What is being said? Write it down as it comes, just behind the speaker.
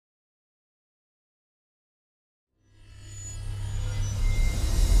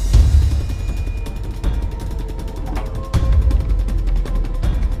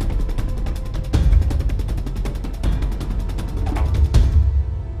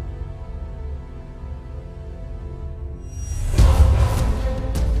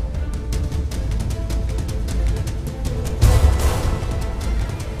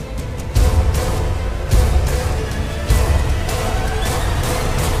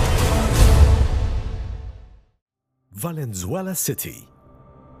Valenzuela City,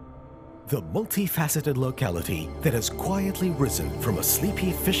 the multifaceted locality that has quietly risen from a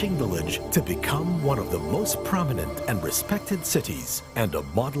sleepy fishing village to become one of the most prominent and respected cities and a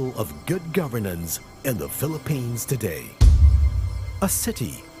model of good governance in the Philippines today. A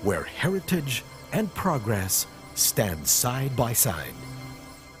city where heritage and progress stand side by side.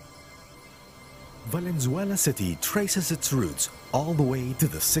 Valenzuela City traces its roots all the way to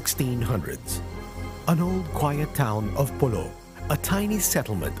the 1600s. An old quiet town of Polo, a tiny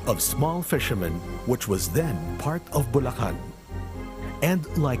settlement of small fishermen which was then part of Bulacan. And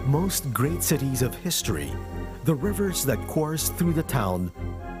like most great cities of history, the rivers that coursed through the town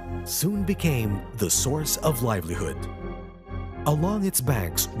soon became the source of livelihood. Along its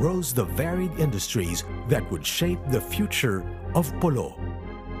banks rose the varied industries that would shape the future of Polo.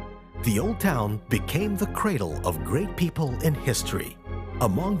 The old town became the cradle of great people in history.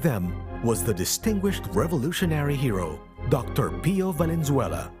 Among them was the distinguished revolutionary hero, Dr. Pio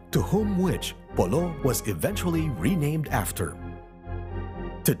Valenzuela, to whom which Polo was eventually renamed after.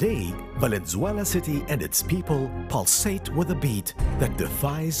 Today, Valenzuela City and its people pulsate with a beat that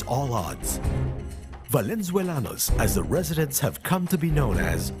defies all odds. Valenzuelanos, as the residents have come to be known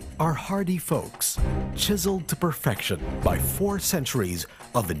as, are hardy folks, chiseled to perfection by 4 centuries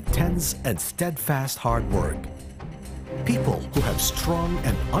of intense and steadfast hard work. People who have strong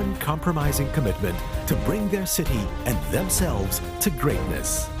and uncompromising commitment to bring their city and themselves to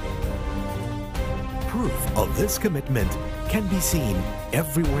greatness. Proof of this commitment can be seen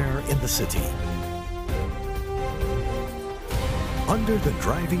everywhere in the city. Under the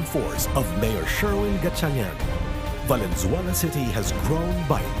driving force of Mayor Sherwin Gatchalian, Valenzuela City has grown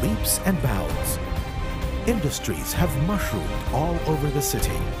by leaps and bounds. Industries have mushroomed all over the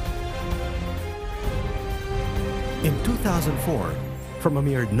city. In 2004, from a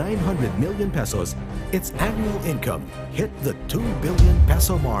mere 900 million pesos, its annual income hit the 2 billion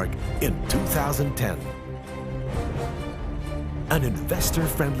peso mark in 2010. An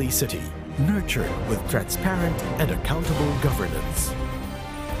investor-friendly city, nurtured with transparent and accountable governance.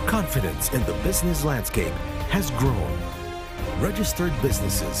 Confidence in the business landscape has grown. Registered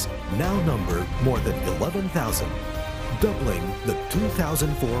businesses now number more than 11,000, doubling the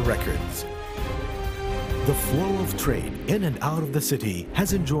 2004 records. The flow of trade in and out of the city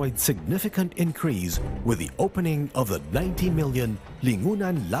has enjoyed significant increase with the opening of the 90 million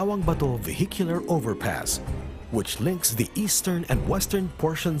Lingunan Lawang Bato vehicular overpass, which links the eastern and western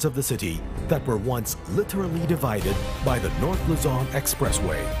portions of the city that were once literally divided by the North Luzon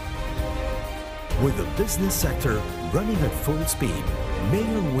Expressway. With the business sector running at full speed,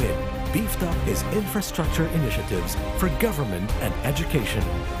 Mayor Win beefed up his infrastructure initiatives for government and education.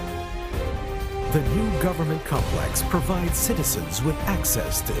 The new government complex provides citizens with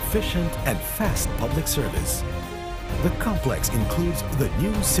access to efficient and fast public service. The complex includes the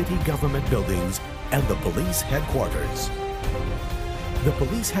new city government buildings and the police headquarters. The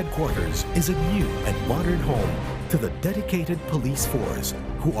police headquarters is a new and modern home to the dedicated police force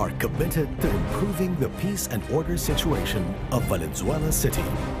who are committed to improving the peace and order situation of Valenzuela City.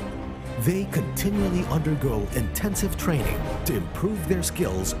 They continually undergo intensive training to improve their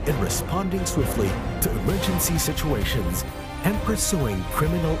skills in responding swiftly to emergency situations and pursuing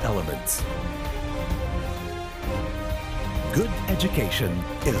criminal elements. Good education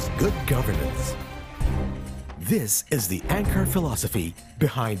is good governance. This is the anchor philosophy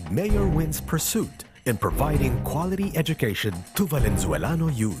behind Mayor Win's pursuit in providing quality education to Valenzuelano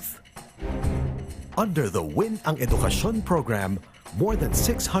youth. Under the Win ang Edukasyon program, more than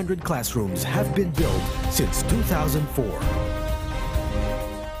 600 classrooms have been built since 2004.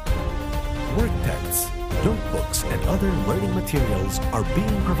 Work texts, notebooks, and other learning materials are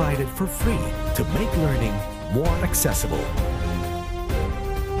being provided for free to make learning more accessible.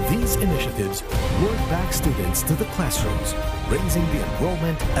 These initiatives lure back students to the classrooms, raising the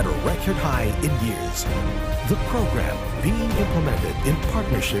enrollment at a record high in years. The program, being implemented in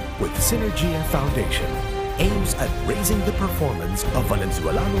partnership with Synergia Foundation, aims at raising the performance of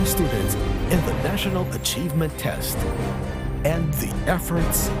Valenzuelano students in the National Achievement Test. And the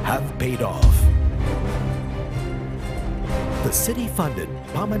efforts have paid off. The city-funded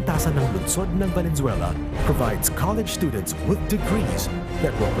Pamantasan ng Lungsod ng Valenzuela provides college students with degrees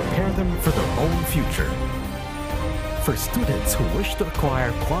that will prepare them for their own future. For students who wish to acquire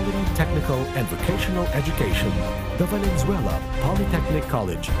quality technical and vocational education, the Valenzuela Polytechnic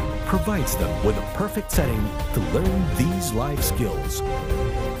College provides them with a perfect setting to learn these life skills.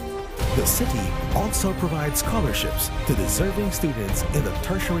 The city also provides scholarships to deserving students in the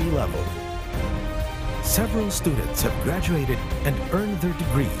tertiary level. Several students have graduated and earned their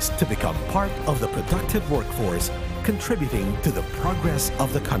degrees to become part of the productive workforce contributing to the progress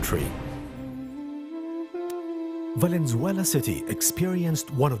of the country. Valenzuela City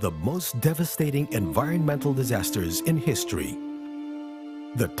experienced one of the most devastating environmental disasters in history,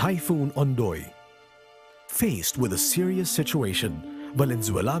 the Typhoon Ondoy. Faced with a serious situation,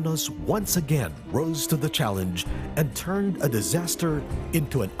 Valenzuelanos once again rose to the challenge and turned a disaster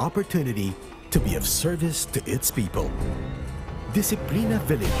into an opportunity to be of service to its people. Disciplina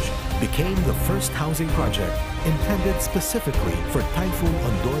Village became the first housing project intended specifically for Typhoon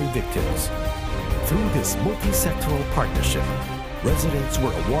Ondoy victims. Through this multi-sectoral partnership, residents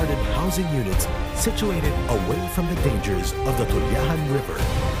were awarded housing units situated away from the dangers of the Tulyahan River,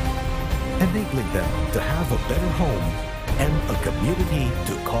 enabling them to have a better home and a community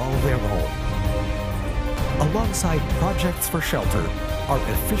to call their own. Alongside projects for shelter are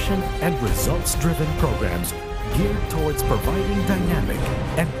efficient and results-driven programs geared towards providing dynamic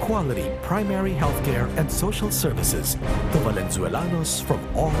and quality primary healthcare and social services to Valenzuelanos from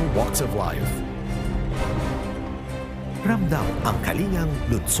all walks of life. Ramdam ang kalingang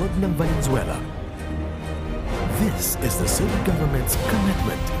lungsod ng Valenzuela. This is the city government's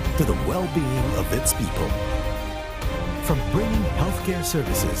commitment to the well-being of its people. From bringing healthcare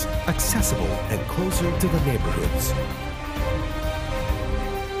services accessible and closer to the neighborhoods,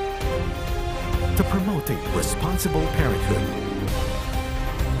 to promoting responsible parenthood,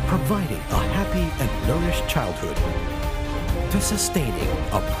 providing a happy and nourished childhood, to sustaining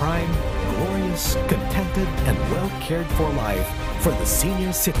a prime, glorious, contented, and well-cared-for life for the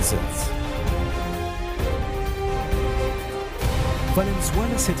senior citizens.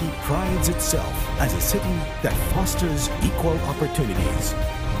 Valenzuela City prides itself as a city that fosters equal opportunities.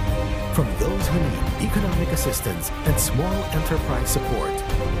 From those who need economic assistance and small enterprise support,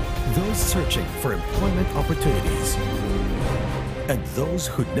 those searching for employment opportunities, and those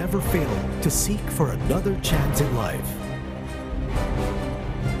who never fail to seek for another chance in life.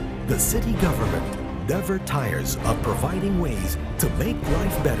 The city government never tires of providing ways to make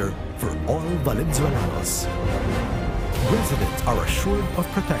life better for all Valenzuelanos. Residents are assured of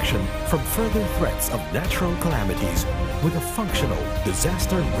protection from further threats of natural calamities with a functional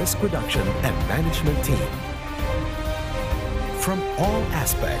disaster risk reduction and management team. From all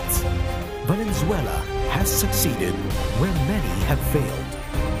aspects, Valenzuela has succeeded where many have failed.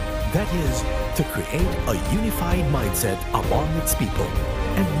 That is, to create a unified mindset among its people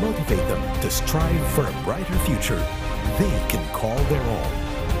and motivate them to strive for a brighter future they can call their own.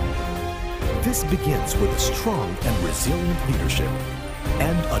 This begins with a strong and resilient leadership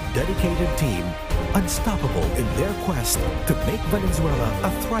and a dedicated team unstoppable in their quest to make Valenzuela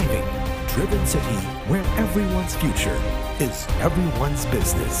a thriving, driven city where everyone's future is everyone's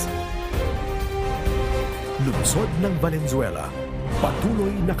business. Lungsod ng Valenzuela,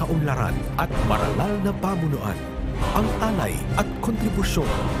 patuloy na kaunlaran at marangal na pamunuan, ang alay at kontribusyon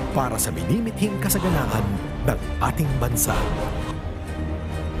para sa minimithing kasaganaan ng ating bansa.